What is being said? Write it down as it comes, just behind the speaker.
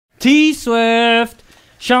T-Swift.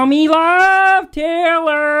 Show me love,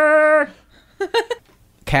 Taylor.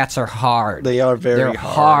 Cats are hard. They are They're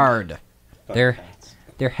hard. They're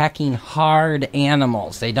hecking hard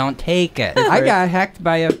animals. They don't take it. I got hecked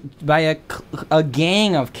by a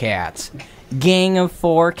gang of cats. Gang of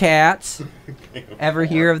 4 cats. Ever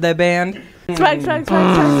hear of that band? Swag.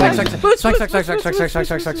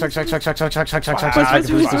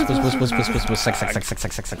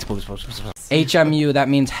 HMU, that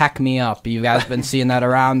means heck me up. You guys been seeing that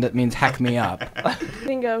around? That means heck me up.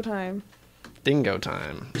 Dingo time. Dingo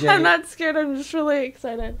time. I'm not scared, I'm just really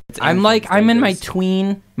excited. I'm in my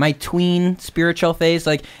tween spiritual phase.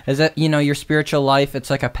 Like, is that, your spiritual life, it's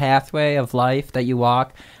like a pathway of life that you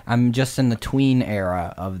walk. I'm just in the tween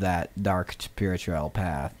era of that dark spiritual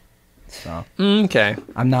path. So okay.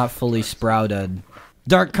 I'm not fully sprouted.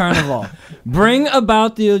 Dark Carnival. Bring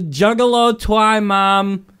about the Juggalo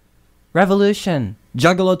twi-mom revolution.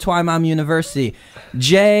 Juggalo twi-mom University.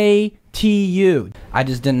 JTU. I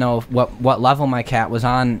just didn't know what level my cat was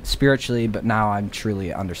on spiritually, but now I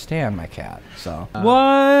truly understand my cat. So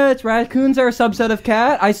what? Raccoons are a subset of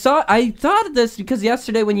cat? I thought of this because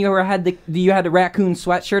yesterday when you had the raccoon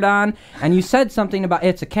sweatshirt on and you said something about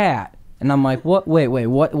it's a cat. And I'm like, what? Wait,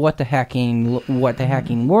 what the hacking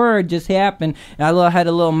word just happened? And I had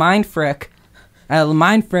a little mind frick. My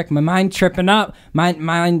mind tripping up,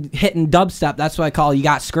 mind hitting dubstep. That's what I call you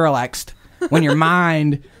got Skrillex. When your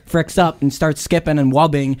mind fricks up and starts skipping and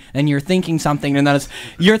wubbing, and you're thinking something, and then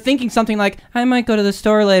you're thinking something like, I might go to the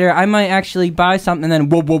store later. I might actually buy something, and then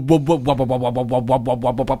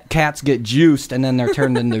cats get juiced, and then they're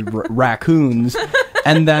turned into raccoons.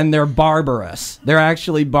 And then they're barbarous. They're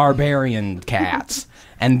actually barbarian cats.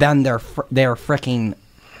 And then they're freaking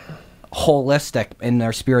holistic in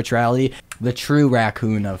their spirituality. The true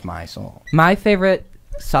raccoon of my soul. My favorite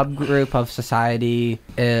subgroup of society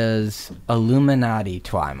is Illuminati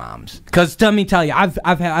twi-moms. Because let me tell you,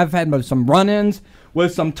 I've had some run-ins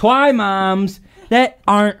with some twi-moms that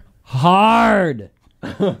aren't hard.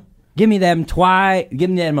 Give me them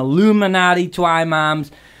Illuminati twi-moms.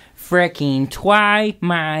 Fricking twi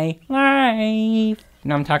my life. You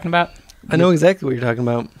know what I'm talking about? I know exactly what you're talking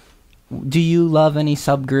about. Do you love any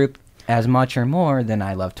subgroup as much or more than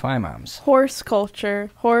I love twi-moms? Horse culture.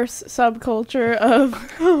 Horse subculture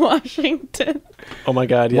of Washington. Oh my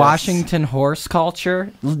god, yes. Washington horse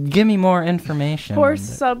culture? Give me more information. Horse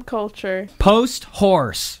subculture.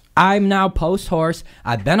 Post-horse. I'm now post-horse.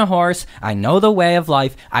 I've been a horse. I know the way of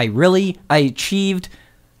life. I achieved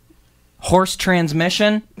horse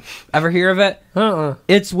transmission. Ever hear of it?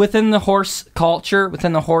 It's within the horse culture,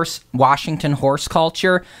 within the Washington horse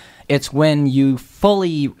culture. It's when you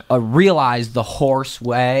fully realize the horse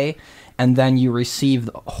way, and then you receive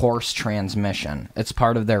the horse transmission. It's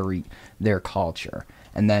part of their culture,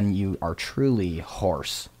 and then you are truly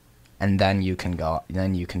horse, and then you can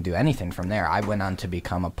do anything from there. I went on to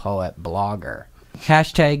become a poet blogger.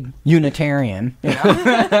 Hashtag Unitarian.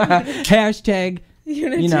 Hashtag.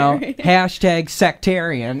 Unitarian. Hashtag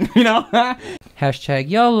sectarian, Hashtag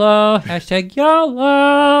YOLO, hashtag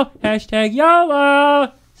YOLO, hashtag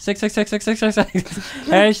YOLO, 6666666,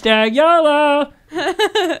 hashtag YOLO.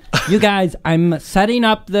 You guys, I'm setting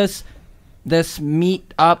up this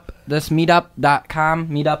meetup.com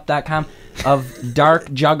of dark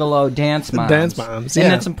juggalo dance moms. Dance moms, yeah.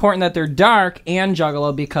 And it's important that they're dark and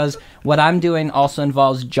juggalo because what I'm doing also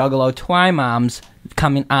involves juggalo twi-moms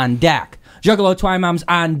coming on deck. Juggalo twi-moms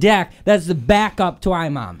on deck. That's the backup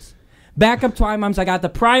twi-moms. Backup twi-moms, I got the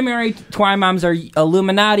primary twi-moms are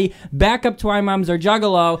Illuminati. Backup twi-moms are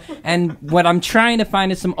juggalo. And what I'm trying to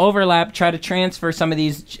find is some overlap, try to transfer some of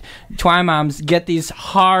these twi-moms, get these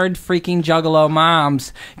hard freaking juggalo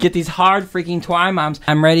moms, get these hard freaking twi-moms.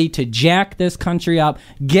 I'm ready to jack this country up.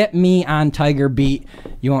 Get me on Tiger Beat.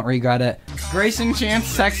 You won't regret it. Grayson Chance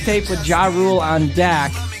sex tape with Ja Rule on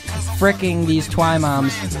deck. Fricking these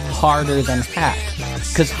twi-moms harder than heck.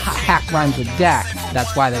 Because hack rhymes with deck.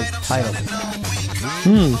 That's why they titled it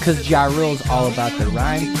that. Because Ja Rule's all about the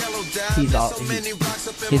rhyme.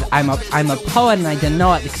 I'm a poet and I didn't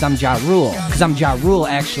know it because I'm Ja Rule. Because I'm Ja Rule,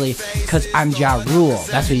 actually. Because I'm Ja Rule.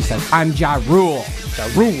 That's what he says. I'm Ja Rule. Ja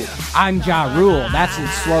Rule. I'm Ja Rule. That's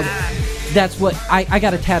his slogan. That's what I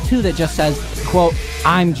got a tattoo that just says, quote,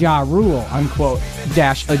 I'm Ja Rule, unquote,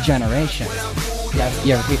 dash a generation.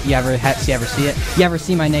 You ever see it? You ever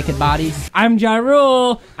see my naked body? I'm Ja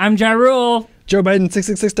Rule. I'm Ja Rule. Joe Biden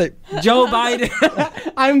 666 tape. Joe Biden.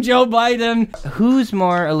 I'm Joe Biden. Who's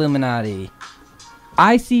more Illuminati?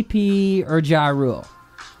 ICP or Ja Rule?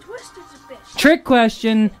 Trick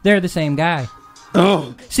question. They're the same guy.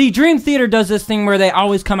 Oh, See, Dream Theater does this thing where they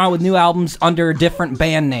always come out with new albums under a different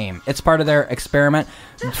band name. It's part of their experiment.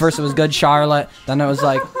 First it was Good Charlotte, then it was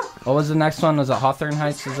like, what was the next one? Was it Hawthorne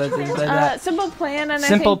Heights? Is that Simple Plan and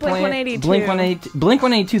Simple I think Plan, Blink-182.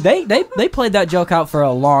 Blink-182. They played that joke out for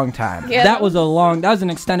a long time. Yeah, that was an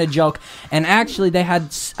extended joke, and actually they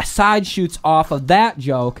had side shoots off of that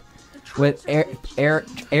joke with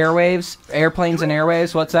airwaves, airplanes and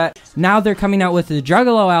airwaves. What's that? Now they're coming out with the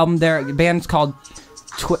Juggalo album. Their band's called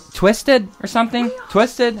Twisted or something.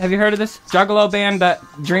 Twisted. Have you heard of this Juggalo band that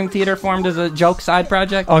Dream Theater formed as a joke side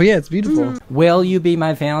project? oh yeah, it's beautiful. Will you be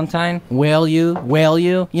my Valentine? Will you? Will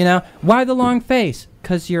you? You know, why the long face?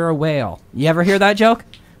 'Cause you're a whale. You ever hear that joke?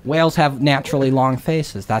 Whales have naturally long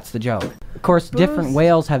faces. That's the joke. Of course, different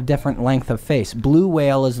whales have different length of face. Blue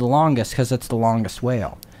whale is the longest because it's the longest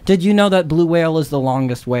whale. Did you know that blue whale is the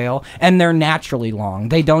longest whale? And they're naturally long.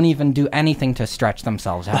 They don't even do anything to stretch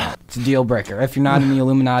themselves out. It's a deal breaker. If you're not in the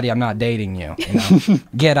Illuminati, I'm not dating you. You know?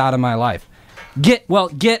 Get out of my life. Get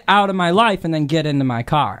out of my life and then get into my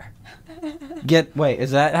car. Wait, is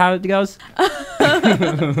that how it goes?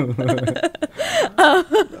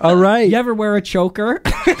 All right. You ever wear a choker?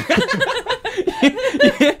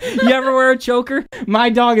 You ever wear a choker? My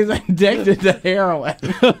dog is addicted to heroin.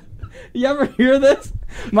 You ever hear this?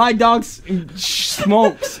 My dog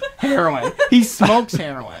smokes heroin. He smokes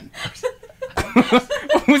heroin.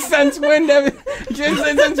 Since when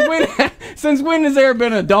has there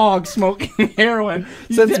been a dog smoking heroin?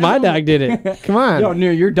 Since my dog did it. Come on. No,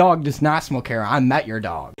 your dog does not smoke heroin. I met your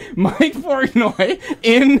dog. Mike Portnoy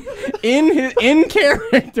in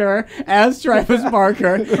character as Travis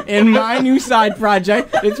Barker in my new side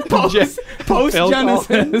project. It's post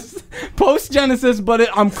Genesis. Post Genesis, but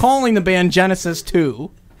I'm calling the band Genesis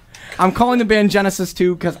 2. I'm calling the band Genesis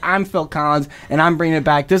 2 because I'm Phil Collins and I'm bringing it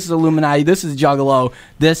back. This is Illuminati. This is Juggalo.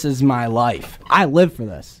 This is my life. I live for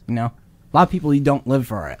this, you know. A lot of people, you don't live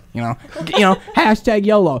for it, you know. Hashtag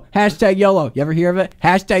YOLO. Hashtag YOLO. You ever hear of it?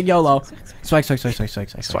 Hashtag YOLO. Swag, swag, swag, swag, swag,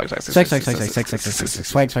 swag, swag, swag, swag, swag, swag, swag, swag, swag,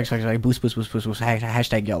 swag, swag, swag, swag, swag, boost, boost, boost, boost, boost.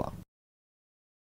 Hashtag YOLO.